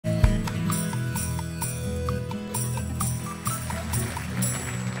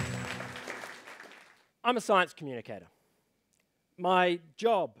I'm a science communicator. My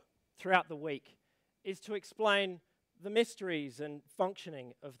job throughout the week is to explain the mysteries and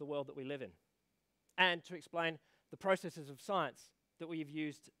functioning of the world that we live in, and to explain the processes of science that we've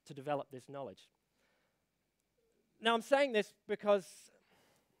used to develop this knowledge. Now, I'm saying this because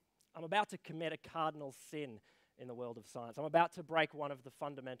I'm about to commit a cardinal sin in the world of science. I'm about to break one of the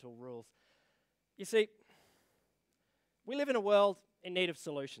fundamental rules. You see, we live in a world in need of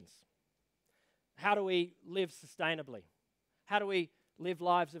solutions. How do we live sustainably? How do we live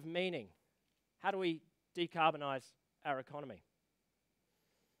lives of meaning? How do we decarbonize our economy?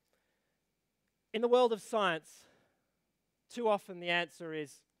 In the world of science, too often the answer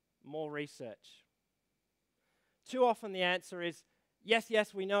is more research. Too often the answer is,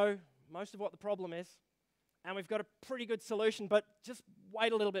 yes, we know most of what the problem is, and we've got a pretty good solution, but just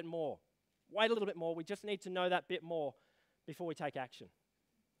wait a little bit more. Wait a little bit more. We just need to know that bit more before we take action.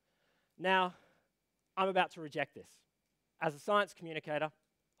 Now, I'm about to reject this. As a science communicator,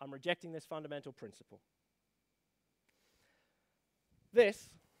 I'm rejecting this fundamental principle. This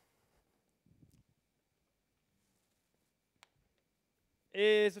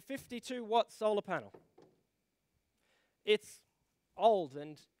is a 52-watt solar panel. It's old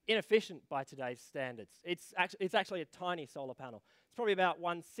and inefficient by today's standards. It's actually a tiny solar panel. It's probably about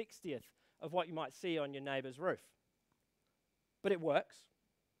 1/60th of what you might see on your neighbour's roof. But it works.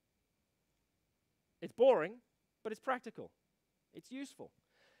 It's boring, but it's practical. It's useful.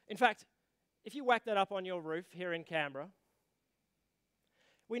 In fact, if you whack that up on your roof here in Canberra,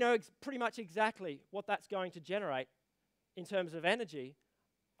 we know pretty much exactly what that's going to generate in terms of energy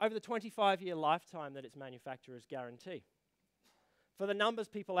over the 25-year lifetime that its manufacturers guarantee. For the numbers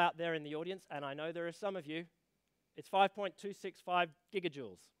people out there in the audience, and I know there are some of you, it's 5.265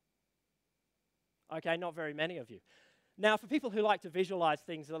 gigajoules. Okay, not very many of you. Now, for people who like to visualize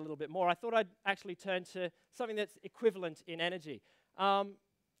things a little bit more, I thought I'd actually turn to something that's equivalent in energy.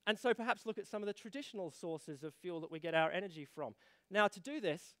 And so perhaps look at some of the traditional sources of fuel that we get our energy from. Now, to do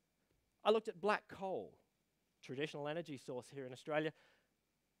this, I looked at black coal, traditional energy source here in Australia.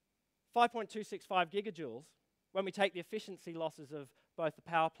 5.265 gigajoules, when we take the efficiency losses of both the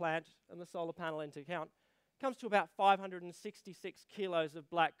power plant and the solar panel into account, comes to about 566 kilos of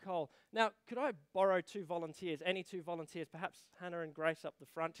black coal. Now, could I borrow two volunteers, any two volunteers, perhaps Hannah and Grace up the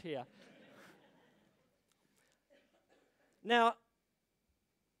front here? Now,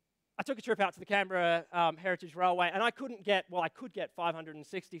 I took a trip out to the Canberra Heritage Railway, and I could get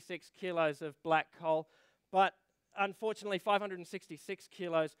 566 kilos of black coal, but unfortunately 566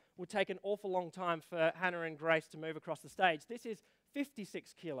 kilos would take an awful long time for Hannah and Grace to move across the stage. This is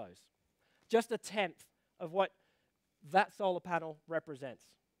 56 kilos, just a tenth of what that solar panel represents.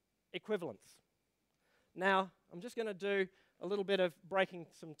 Equivalence. Now, I'm just going to do a little bit of breaking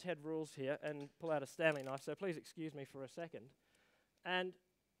some TED rules here and pull out a Stanley knife, so please excuse me for a second. And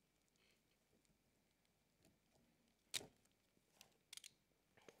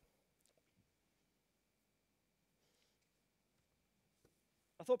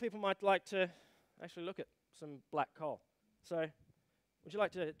I thought people might like to actually look at some black coal. So, would you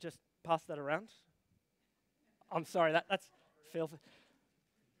like to just pass that around? I'm sorry, that's filthy.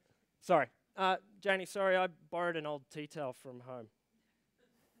 Sorry. Janie, sorry, I borrowed an old tea towel from home.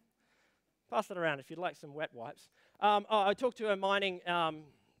 Pass that around if you'd like some wet wipes. I talked to a mining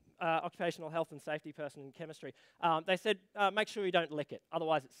occupational health and safety person in chemistry. They said, make sure you don't lick it,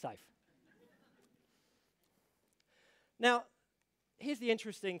 otherwise it's safe. Now, here's the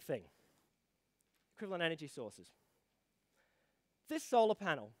interesting thing. Equivalent energy sources. This solar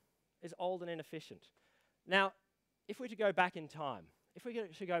panel is old and inefficient. Now, if we were to go back in time, if we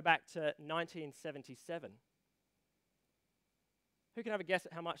should go back to 1977, who can have a guess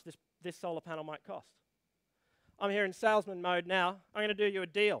at how much this solar panel might cost? I'm here in salesman mode now. I'm going to do you a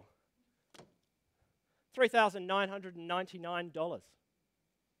deal. $3,999.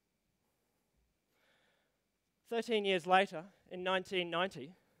 13 years later, in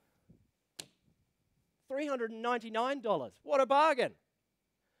 1990, $399. What a bargain.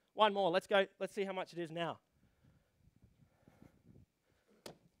 One more. Let's see how much it is now.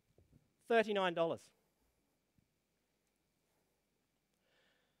 $39.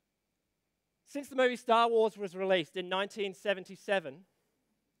 Since the movie Star Wars was released in 1977,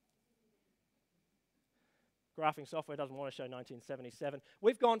 graphing software doesn't want to show 1977,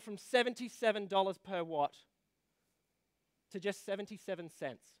 we've gone from $77 per watt to just 77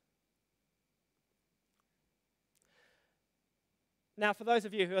 cents. Now, for those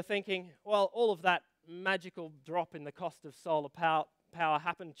of you who are thinking, well, all of that magical drop in the cost of solar power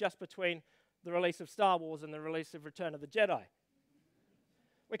happened just between the release of Star Wars and the release of Return of the Jedi.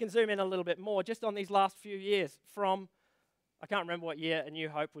 We can zoom in a little bit more just on these last few years from, I can't remember what year A New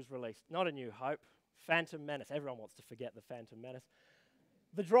Hope was released. Not A New Hope, Phantom Menace. Everyone wants to forget the Phantom Menace.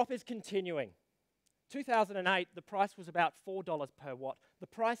 The drop is continuing. 2008, the price was about $4 per watt. The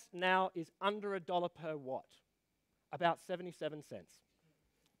price now is under $1 per watt, about 77 cents.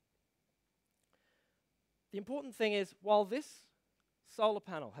 The important thing is, while this solar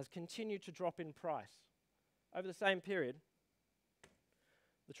panel has continued to drop in price over the same period,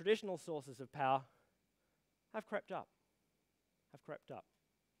 the traditional sources of power have crept up,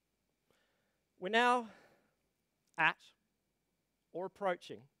 We're now at or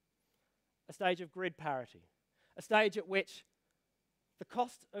approaching a stage of grid parity, a stage at which the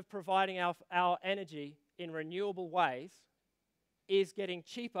cost of providing our energy in renewable ways is getting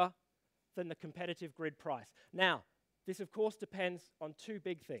cheaper than the competitive grid price. Now, this of course depends on two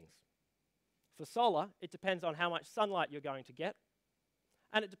big things. For solar, it depends on how much sunlight you're going to get,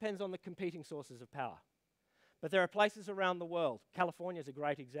 and it depends on the competing sources of power. But there are places around the world, California is a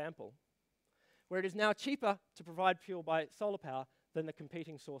great example, where it is now cheaper to provide fuel by solar power than the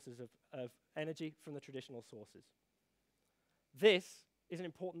competing sources of energy from the traditional sources. This is an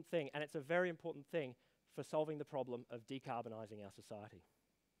important thing, and it's a very important thing for solving the problem of decarbonising our society.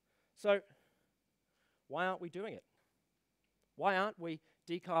 So, why aren't we doing it? Why aren't we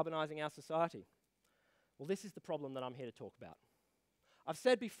decarbonising our society? Well, this is the problem that I'm here to talk about. I've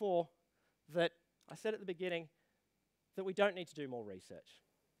said before that, I said at the beginning, that we don't need to do more research.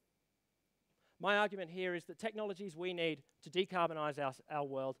 My argument here is that technologies we need to decarbonise our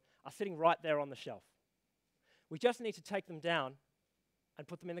world are sitting right there on the shelf. We just need to take them down and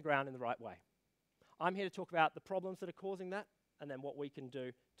put them in the ground in the right way. I'm here to talk about the problems that are causing that and then what we can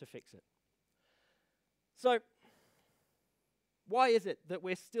do to fix it. So, why is it that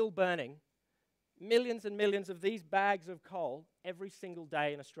we're still burning millions and millions of these bags of coal every single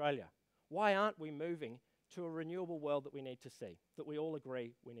day in Australia? Why aren't we moving to a renewable world that we need to see, that we all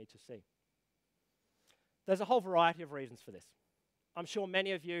agree we need to see? There's a whole variety of reasons for this. I'm sure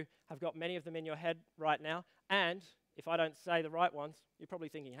many of you have got many of them in your head right now, and if I don't say the right ones, you're probably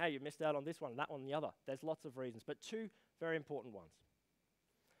thinking, hey, you missed out on this one and that one and the other. There's lots of reasons, but two very important ones.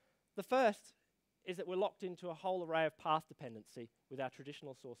 The first is that we're locked into a whole array of path dependency with our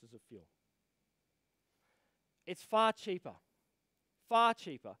traditional sources of fuel. It's far cheaper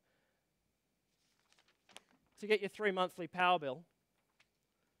to get your 3 monthly power bill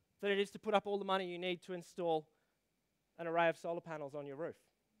than it is to put up all the money you need to install an array of solar panels on your roof.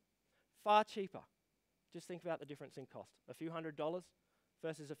 Far cheaper. Just think about the difference in cost. A few $100s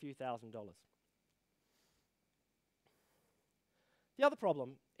versus a few $1,000s. The other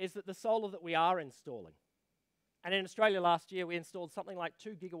problem is that the solar that we are installing, and in Australia last year we installed something like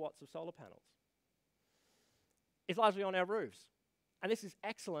 2 gigawatts of solar panels, is largely on our roofs. And this is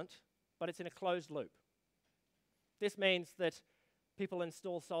excellent, but it's in a closed loop. This means that people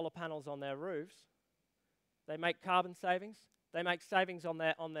install solar panels on their roofs, they make carbon savings, they make savings on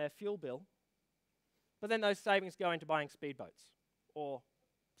their fuel bill, but then those savings go into buying speedboats or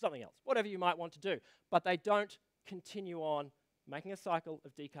something else, whatever you might want to do. But they don't continue on making a cycle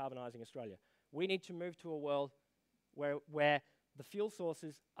of decarbonising Australia. We need to move to a world where the fuel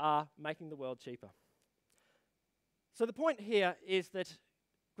sources are making the world cheaper. So the point here is that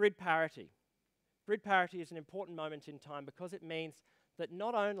grid parity is an important moment in time because it means that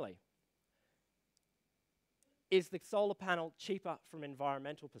not only is the solar panel cheaper from an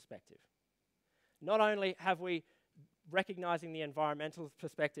environmental perspective, not only have we, recognizing the environmental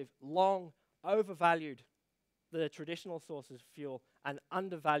perspective, long overvalued the traditional sources of fuel and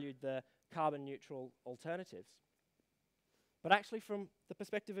undervalued the carbon neutral alternatives, but actually from the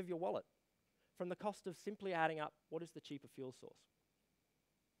perspective of your wallet, from the cost of simply adding up what is the cheaper fuel source.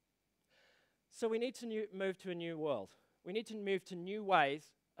 So we need to move to a new world. We need to move to new ways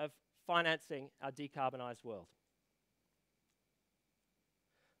of financing our decarbonised world.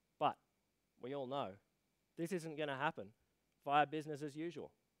 But we all know this isn't going to happen via business as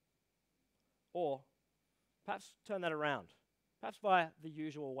usual. Or perhaps turn that around, perhaps via the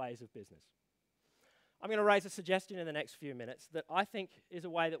usual ways of business. I'm going to raise a suggestion in the next few minutes that I think is a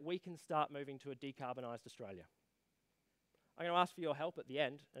way that we can start moving to a decarbonised Australia. I'm going to ask for your help at the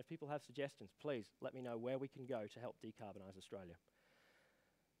end, and if people have suggestions, please let me know where we can go to help decarbonise Australia.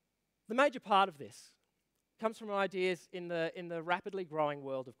 The major part of this comes from ideas in the rapidly growing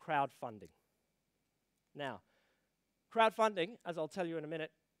world of crowdfunding. Now, crowdfunding, as I'll tell you in a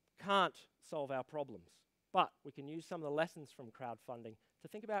minute, can't solve our problems, but we can use some of the lessons from crowdfunding to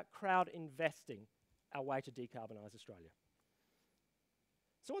think about crowd investing our way to decarbonise Australia.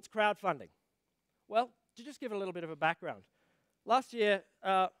 So what's crowdfunding? Well, to just give a little bit of a background, Last year,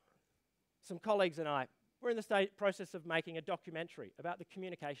 some colleagues and I were in the process of making a documentary about the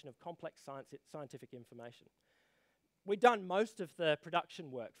communication of complex scientific information. We'd done most of the production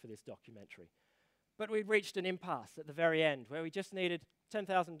work for this documentary, but we'd reached an impasse at the very end where we just needed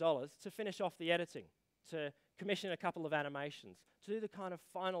 $10,000 to finish off the editing, to commission a couple of animations, to do the kind of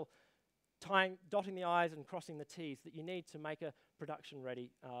final dotting the I's and crossing the T's that you need to make a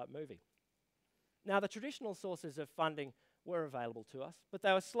production-ready movie. Now, the traditional sources of funding were available to us, but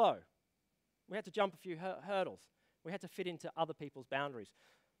they were slow. We had to jump a few hurdles. We had to fit into other people's boundaries.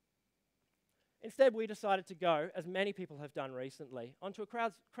 Instead, we decided to go, as many people have done recently, onto a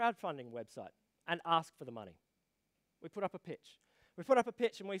crowdfunding website and ask for the money. We put up a pitch. We put up a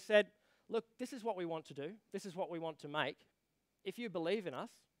pitch and we said, look, this is what we want to do. This is what we want to make. If you believe in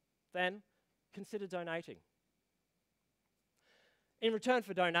us, then consider donating. In return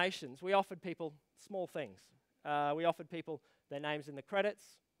for donations, we offered people small things. We offered people their names in the credits,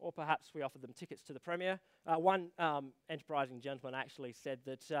 or perhaps we offered them tickets to the premiere. One enterprising gentleman actually said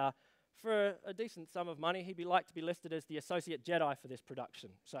that for a decent sum of money, he'd like to be listed as the Associate Jedi for this production.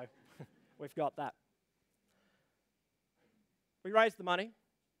 So we've got that. We raised the money.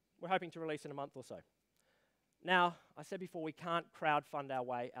 We're hoping to release in a month or so. Now, I said before, we can't crowdfund our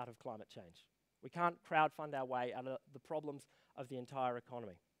way out of climate change. We can't crowdfund our way out of the problems of the entire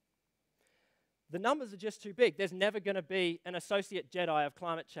economy. The numbers are just too big. There's never going to be an associate Jedi of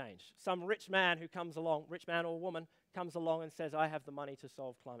climate change. Some rich man who comes along, rich man or woman, comes along and says, I have the money to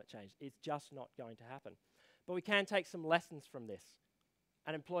solve climate change. It's just not going to happen. But we can take some lessons from this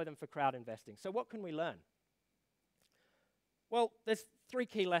and employ them for crowd investing. So what can we learn? Well, there's 3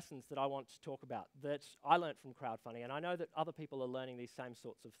 key lessons that I want to talk about that I learned from crowdfunding, and I know that other people are learning these same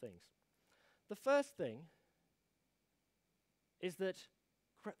sorts of things. The first thing is that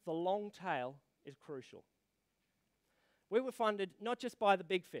the long tail is crucial. We were funded not just by the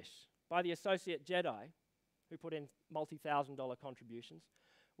big fish, by the Associate Jedi, who put in multi-$1,000 contributions.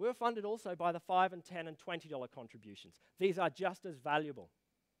 We were funded also by the $5 and $10 and $20 contributions. These are just as valuable,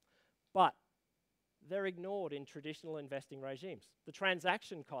 but they're ignored in traditional investing regimes. The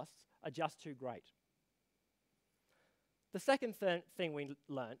transaction costs are just too great. The second thing we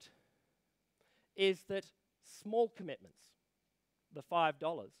learnt is that small commitments, the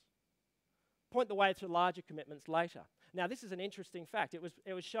 $5, point the way to larger commitments later. Now, this is an interesting fact. It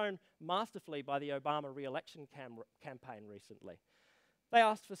was shown masterfully by the Obama re-election campaign recently. They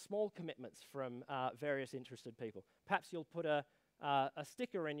asked for small commitments from various interested people. Perhaps you'll put a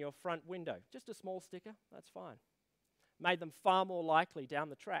sticker in your front window, just a small sticker, that's fine. Made them far more likely down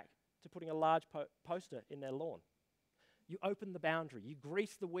the track to putting a large poster in their lawn. You open the boundary, you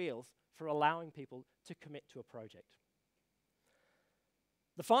grease the wheels for allowing people to commit to a project.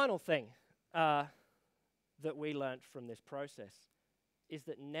 The final thing that we learnt from this process is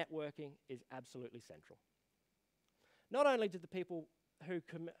that networking is absolutely central. Not only did the people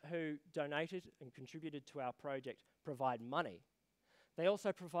who donated and contributed to our project provide money, they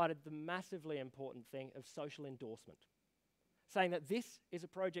also provided the massively important thing of social endorsement, saying that this is a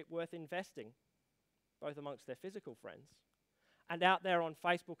project worth investing, both amongst their physical friends and out there on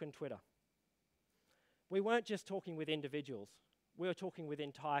Facebook and Twitter. We weren't just talking with individuals, we were talking with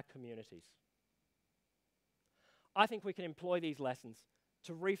entire communities. I think we can employ these lessons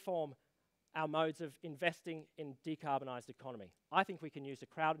to reform our modes of investing in decarbonised economy. I think we can use a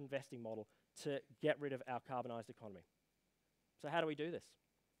crowd investing model to get rid of our carbonised economy. So how do we do this?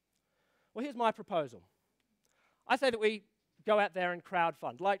 Well, here's my proposal. I say that we go out there and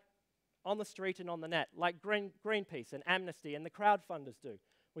crowdfund, like on the street and on the net, like Greenpeace and Amnesty and the crowdfunders do.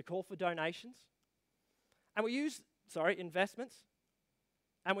 We call for donations, and we use, investments,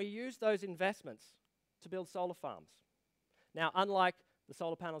 and we use those investments to build solar farms. Now, unlike the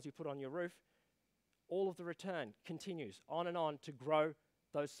solar panels you put on your roof, all of the return continues on and on to grow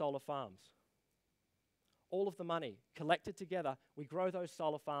those solar farms. All of the money collected together, we grow those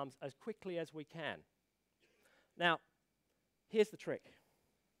solar farms as quickly as we can. Now, here's the trick.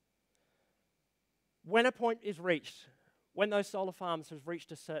 When a point is reached, when those solar farms have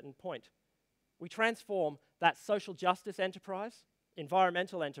reached a certain point, we transform that social justice enterprise,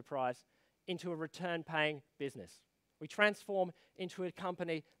 environmental enterprise, into a return-paying business. We transform into a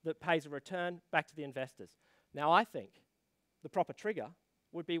company that pays a return back to the investors. Now, I think the proper trigger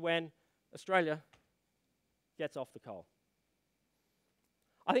would be when Australia gets off the coal.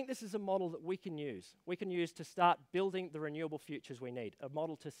 I think this is a model that we can use. We can use to start building the renewable futures we need, a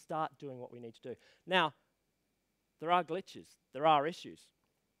model to start doing what we need to do. Now, there are glitches, there are issues.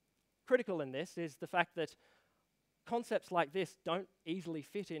 Critical in this is the fact that concepts like this don't easily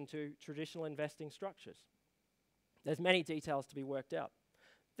fit into traditional investing structures. There's many details to be worked out.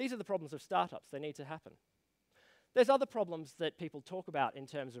 These are the problems of startups. They need to happen. There's other problems that people talk about in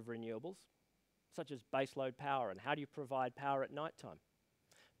terms of renewables, such as baseload power and how do you provide power at night time.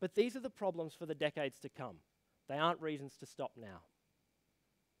 But these are the problems for the decades to come. They aren't reasons to stop now.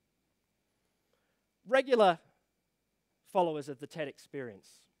 Regular followers of the TED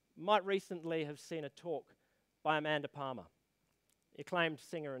experience might recently have seen a talk by Amanda Palmer, acclaimed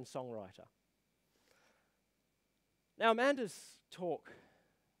singer and songwriter. Now, Amanda's talk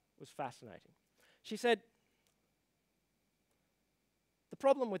was fascinating. She said, the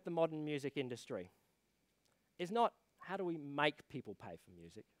problem with the modern music industry is not how do we make people pay for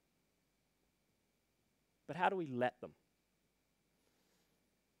music, but how do we let them?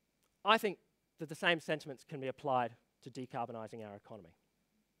 I think that the same sentiments can be applied to decarbonising our economy.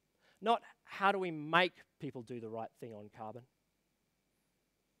 Not how do we make people do the right thing on carbon,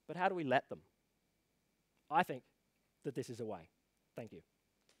 but how do we let them? I think that this is a way. Thank you.